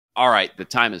All right, the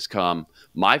time has come.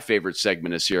 My favorite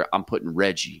segment is here. I'm putting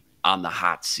Reggie on the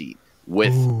hot seat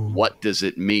with Ooh. what does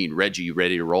it mean? Reggie, you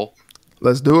ready to roll?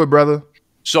 Let's do it, brother.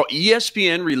 So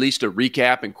ESPN released a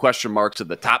recap and question marks of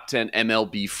the top 10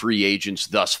 MLB free agents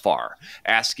thus far,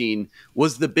 asking,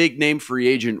 was the big name free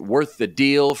agent worth the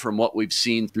deal from what we've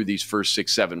seen through these first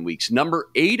 6, 7 weeks? Number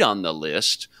 8 on the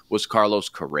list was Carlos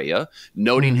Correa,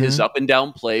 noting his Mm-hmm. up and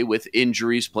down play with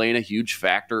injuries playing a huge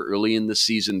factor early in the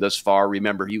season thus far.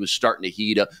 Remember, he was starting to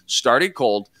heat up, started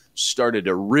cold, started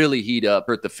to really heat up,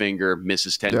 hurt the finger,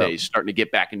 misses 10 Yep. days, starting to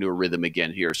get back into a rhythm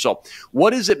again here. So what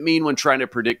does it mean when trying to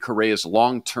predict Correa's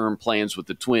long-term plans with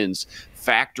the Twins,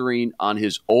 factoring on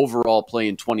his overall play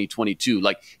in 2022?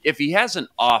 Like, if he has an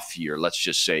off year, let's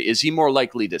just say, is he more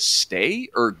likely to stay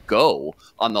or go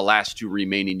on the last 2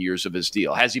 remaining years of his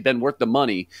deal? Has he been worth the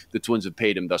money the Twins have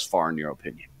paid him thus far, in your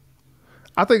opinion?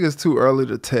 I think it's too early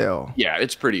to tell. Yeah,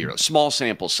 it's pretty early. Small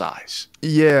sample size.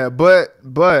 Yeah, but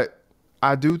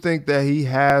I do think that he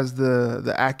has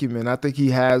the acumen. I think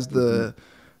he has the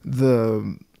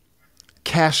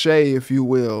cachet, if you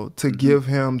will, to give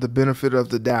him the benefit of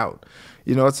the doubt.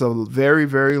 You know, it's a very,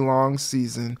 very long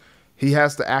season. He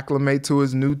has to acclimate to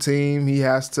his new team. He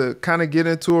has to kind of get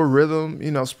into a rhythm.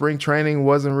 You know, spring training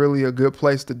wasn't really a good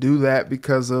place to do that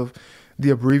because of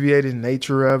the abbreviated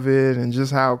nature of it and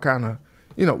just how kind of,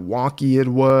 wonky it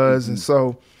was. And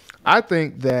so I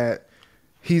think that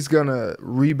he's going to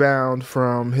rebound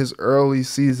from his early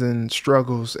season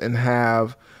struggles and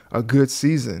have a good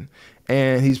season.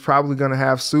 And he's probably going to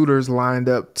have suitors lined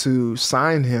up to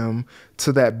sign him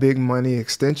to that big money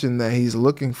extension that he's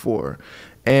looking for.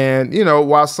 And,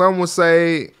 while some would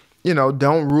say,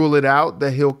 don't rule it out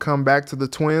that he'll come back to the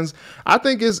Twins, I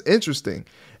think it's interesting.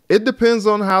 It depends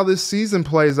on how this season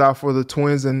plays out for the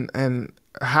Twins and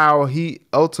how he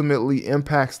ultimately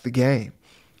impacts the game.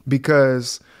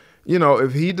 Because,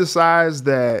 if he decides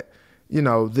that,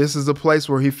 this is a place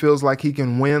where he feels like he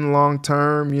can win long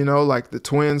term, like the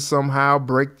Twins somehow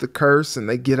break the curse and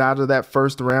they get out of that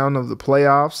first round of the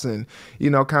playoffs and,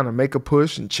 kind of make a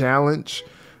push and challenge.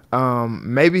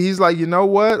 Maybe he's like, you know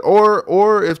what?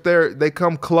 Or if they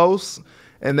come close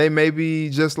and they may be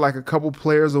just like a couple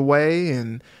players away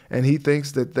and he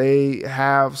thinks that they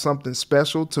have something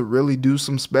special to really do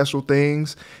some special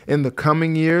things in the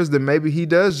coming years, then maybe he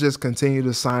does just continue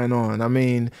to sign on. I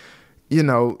mean, you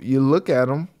look at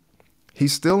him,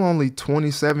 he's still only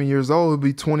 27 years old. He'll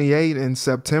be 28 in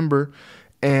September.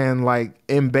 And like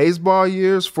in baseball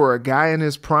years, for a guy in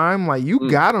his prime, like you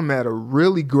got him at a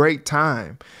really great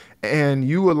time. And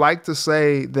you would like to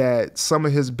say that some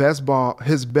of his best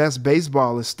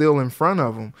baseball is still in front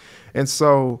of him. And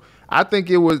so I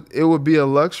think it would be a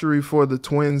luxury for the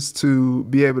Twins to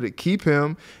be able to keep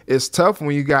him. It's tough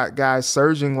when you got guys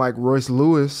surging like Royce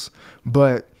Lewis,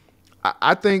 but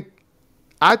I think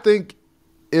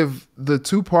if the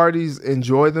two parties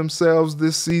enjoy themselves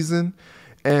this season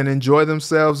and enjoy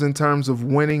themselves in terms of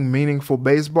winning meaningful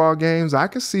baseball games, I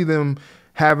could see them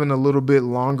having a little bit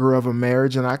longer of a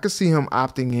marriage, and I could see him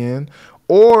opting in.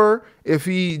 Or if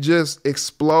he just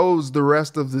explodes the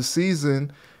rest of the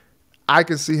season, I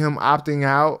could see him opting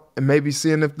out and maybe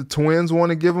seeing if the Twins want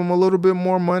to give him a little bit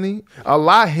more money. A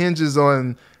lot hinges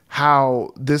on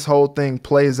how this whole thing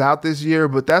plays out this year,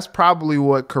 but that's probably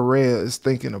what Correa is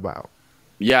thinking about.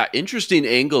 Yeah, interesting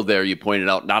angle there you pointed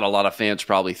out. Not a lot of fans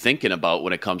probably thinking about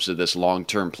when it comes to this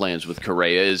long-term plans with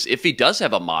Correa is if he does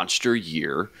have a monster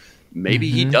year, maybe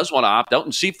he does want to opt out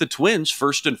and see if the Twins,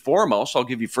 first and foremost, I'll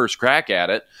give you first crack at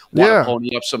it, want to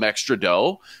pony up some extra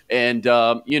dough and,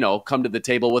 come to the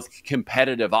table with a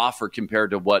competitive offer compared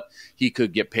to what he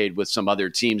could get paid with some other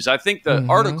teams. I think the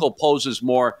article poses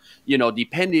more,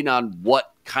 depending on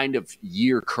what kind of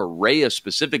year Correa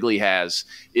specifically has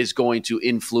is going to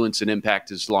influence and impact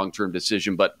his long-term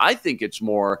decision. But I think it's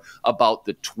more about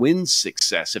the Twins'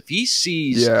 success. If he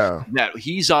sees that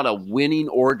he's on a winning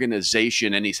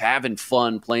organization and he's having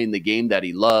fun playing the game that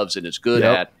he loves and is good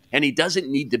at, and he doesn't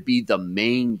need to be the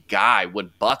main guy. When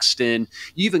Buxton,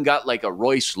 you even got like a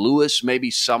Royce Lewis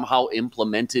maybe somehow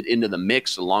implemented into the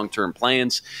mix of long-term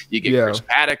plans. You get Chris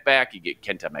Paddock back. You get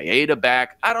Kenta Maeda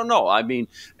back. I don't know. I mean,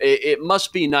 it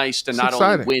must be nice to not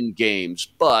only win games,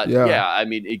 but,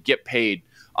 it get paid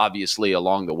obviously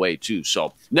along the way too.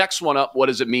 So next one up, what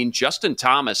does it mean? Justin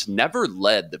Thomas never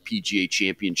led the PGA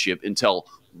Championship until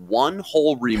one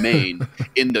hole remained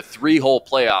in the 3-hole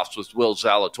playoffs with Will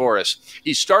Zalatoris.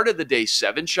 He started the day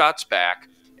 7 shots back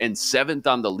and 7th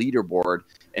on the leaderboard.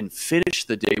 and finished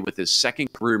the day with his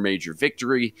second career major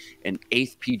victory and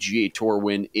 8th PGA Tour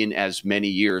win in as many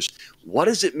years. What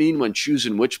does it mean when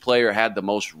choosing which player had the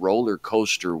most roller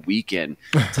coaster weekend?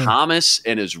 Thomas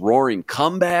and his roaring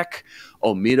comeback,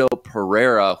 Omito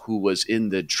Pereira, who was in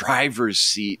the driver's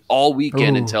seat all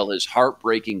weekend until his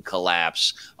heartbreaking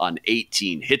collapse on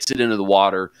 18, hits it into the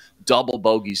water, double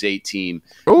bogeys 18,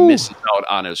 misses out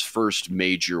on his first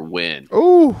major win.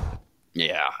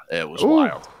 Yeah, it was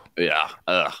wild. Yeah,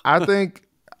 I think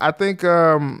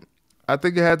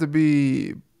it had to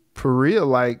be Perea.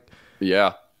 Like,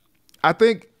 yeah, I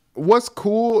think what's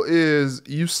cool is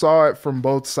you saw it from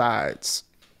both sides.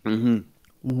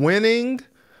 Winning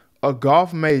a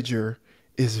golf major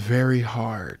is very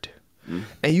hard.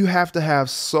 And you have to have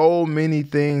so many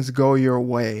things go your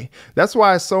way. That's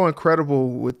why it's so incredible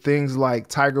with things like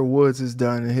Tiger Woods has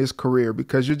done in his career,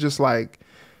 because you're just like,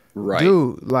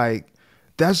 dude, like,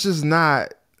 that's just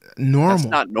not normal. That's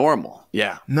not normal.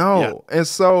 Yeah. No. Yeah. And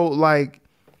so, like,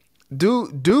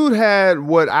 dude had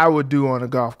what I would do on a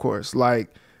golf course. Like,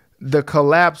 the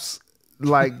collapse,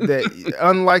 like, that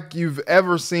unlike you've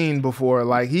ever seen before.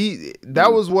 Like,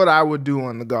 that was what I would do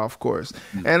on the golf course.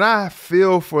 And I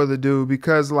feel for the dude,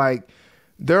 because, like,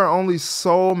 there are only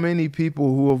so many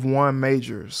people who have won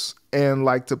majors, and,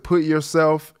 like, to put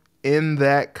yourself in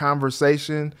that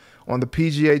conversation on the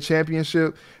PGA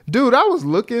Championship, dude, I was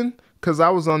looking, because I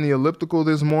was on the elliptical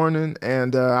this morning,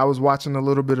 and I was watching a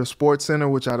little bit of Sports Center,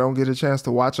 which I don't get a chance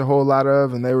to watch a whole lot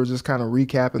of, and they were just kind of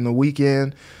recapping the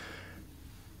weekend.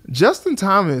 Justin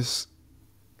Thomas,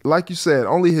 like you said,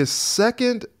 only his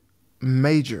second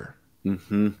major.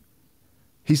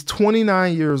 He's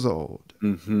 29 years old.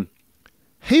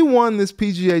 He won this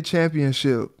PGA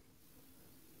Championship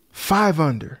 5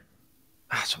 under.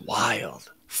 That's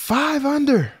wild. 5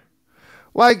 under.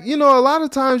 Like, you know, a lot of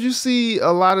times you see a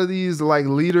lot of these, like,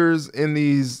 leaders in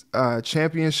these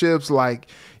championships, like,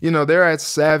 you know, they're at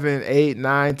 7, 8,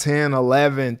 9, 10,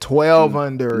 11, 12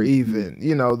 under even.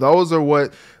 You know, those are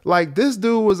what, like, this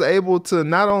dude was able to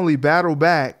not only battle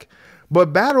back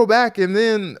and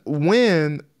then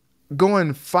win,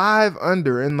 going 5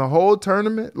 under in the whole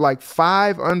tournament, like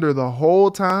 5 under the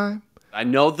whole time. I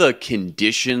know the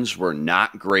conditions were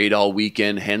not great all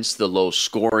weekend, hence the low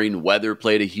scoring. Weather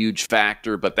played a huge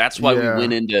factor, but that's why we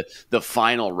went into the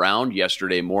final round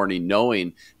yesterday morning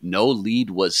knowing no lead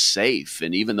was safe.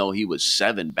 And even though he was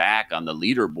 7 back on the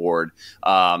leaderboard,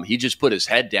 he just put his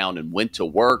head down and went to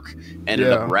work,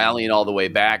 ended up rallying all the way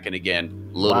back. And again,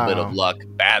 a little bit of luck,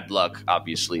 bad luck,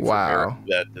 obviously, for Eric,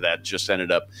 that just ended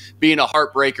up being a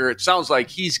heartbreaker. It sounds like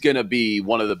he's going to be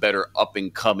one of the better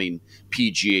up-and-coming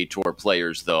PGA Tour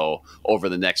players, though, over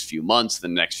the next few months, the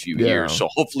next few years. So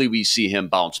hopefully we see him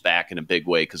bounce back in a big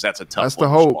way, because that's a tough one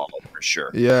to swallow for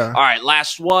sure. Yeah. All right,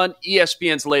 last one.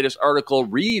 ESPN's latest article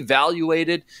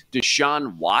reevaluated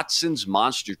Deshaun Watson's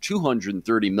monster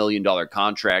 $230 million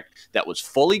contract that was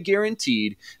fully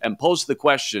guaranteed and posed the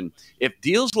question, if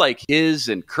deals like his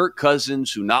and Kirk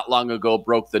Cousins, who not long ago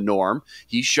broke the norm,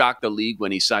 he shocked the league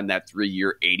when he signed that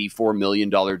 3-year, $84 million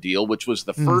deal, which was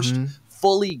the first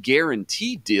fully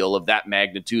guaranteed deal of that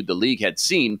magnitude the league had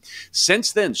seen.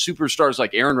 Since then, superstars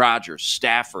like Aaron Rodgers,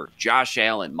 Stafford, Josh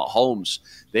Allen, Mahomes,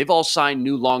 they've all signed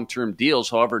new long-term deals.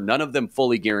 However, none of them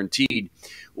fully guaranteed.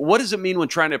 What does it mean when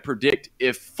trying to predict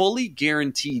if fully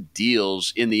guaranteed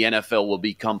deals in the NFL will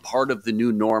become part of the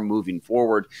new norm moving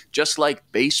forward, just like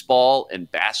baseball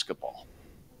and basketball?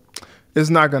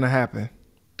 It's not going to happen.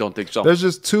 Don't think so. There's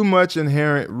just too much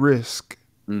inherent risk.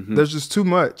 There's just too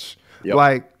much.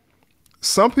 Like,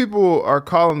 some people are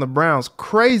calling the Browns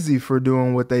crazy for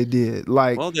doing what they did.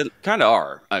 Like, well, they kind of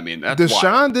are. I mean, that's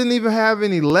Deshaun didn't even have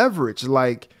any leverage.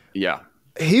 Like,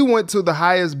 he went to the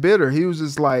highest bidder. He was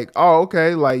just like, "Oh,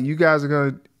 okay. Like, you guys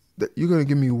you're gonna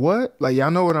give me what? Like,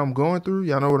 y'all know what I'm going through.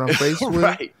 Y'all know what I'm faced with,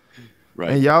 right?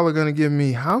 And y'all are gonna give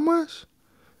me how much?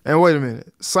 And wait a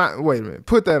minute.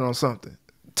 Put that on something.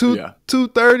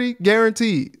 230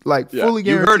 guaranteed. Like, fully guaranteed.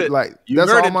 You heard it. Like,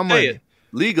 that's all my money."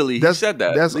 Legally, he said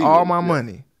that. That's legally. all my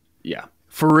money. Yeah.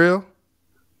 For real?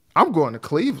 I'm going to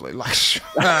Cleveland. Like,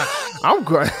 I'm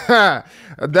going.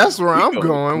 That's where I'm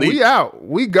going. We out.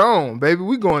 We gone, baby.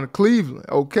 We going to Cleveland.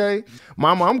 Okay,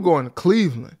 Mama, I'm going to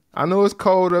Cleveland. I know it's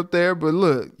cold up there, but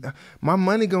look, my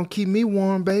money gonna keep me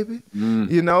warm, baby.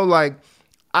 You know, like,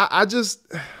 I just,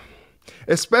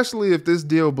 especially if this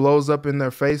deal blows up in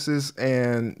their faces,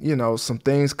 and, you know, some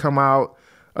things come out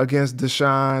against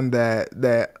Deshaun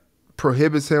that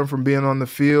prohibits him from being on the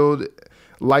field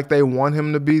like they want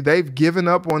him to be. They've given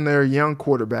up on their young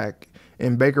quarterback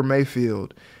in Baker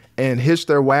Mayfield and hitched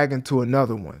their wagon to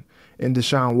another one. in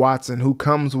Deshaun Watson, who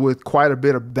comes with quite a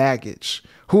bit of baggage,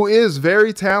 who is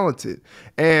very talented.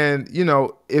 And, you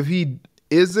know, if he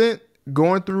isn't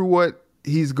going through what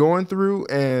he's going through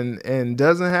and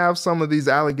doesn't have some of these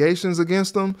allegations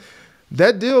against him,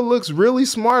 that deal looks really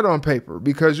smart on paper,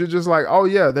 because you're just like, oh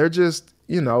yeah, they're just,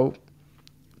 you know,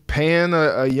 paying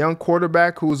a young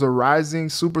quarterback who's a rising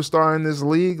superstar in this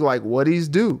league like what he's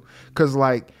due. Because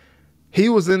like he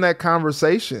was in that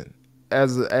conversation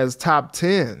as top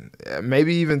 10,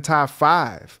 maybe even top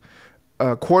 5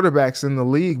 quarterbacks in the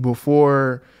league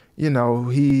before, you know,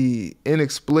 he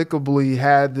inexplicably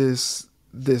had these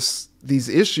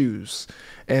issues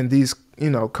and these, you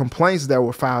know, complaints that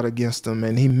were filed against him,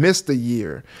 and he missed a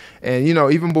year. And, you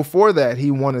know, even before that,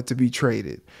 he wanted to be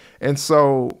traded. And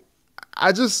so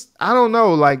I don't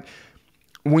know, like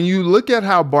when you look at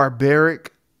how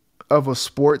barbaric of a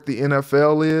sport the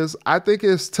NFL is, I think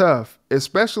it's tough,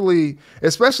 especially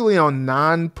on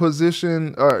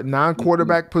non-position or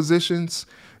non-quarterback positions,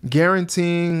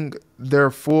 guaranteeing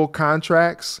their full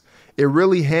contracts. It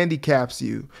really handicaps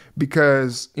you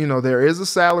because, you know, there is a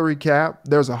salary cap,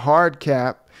 there's a hard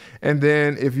cap, and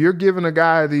then if you're giving a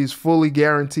guy these fully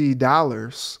guaranteed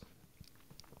dollars,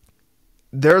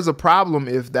 there's a problem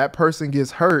if that person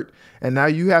gets hurt and now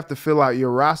you have to fill out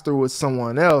your roster with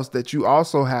someone else that you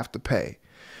also have to pay.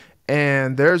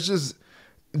 And there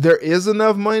is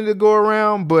enough money to go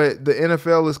around, but the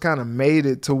NFL has kind of made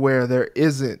it to where there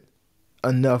isn't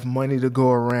enough money to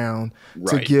go around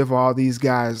to give all these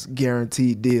guys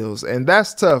guaranteed deals. And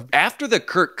that's tough. After the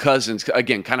Kirk Cousins,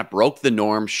 again, kind of broke the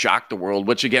norm, shocked the world,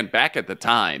 which again, back at the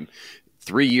time,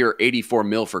 3-year, $84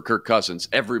 million for Kirk Cousins,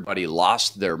 everybody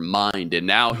lost their mind. And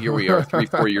now here we are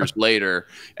 3-4 years later,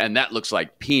 and that looks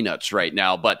like peanuts right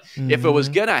now. But if it was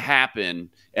going to happen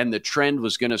and the trend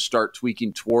was going to start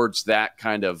tweaking towards that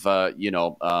kind of,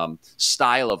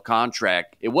 style of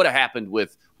contract, it would have happened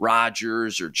with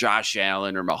Rodgers or Josh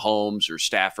Allen or Mahomes or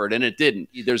Stafford, and it didn't.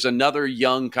 There's another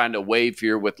young kind of wave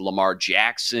here with Lamar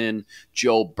Jackson,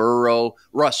 Joe Burrow.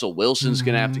 Russell Wilson's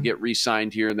going to have to get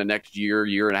re-signed here in the next year,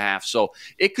 year and a half. So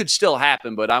it could still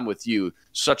happen, but I'm with you.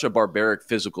 Such a barbaric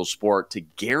physical sport to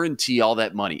guarantee all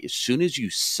that money. As soon as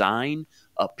you sign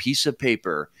a piece of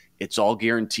paper, it's all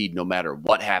guaranteed no matter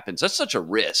what happens. That's such a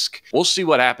risk. We'll see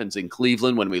what happens in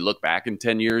Cleveland when we look back in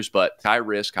 10 years, but high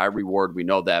risk, high reward. We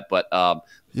know that, but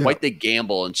quite the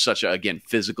gamble in such a, again,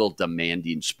 physical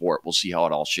demanding sport. We'll see how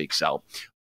it all shakes out.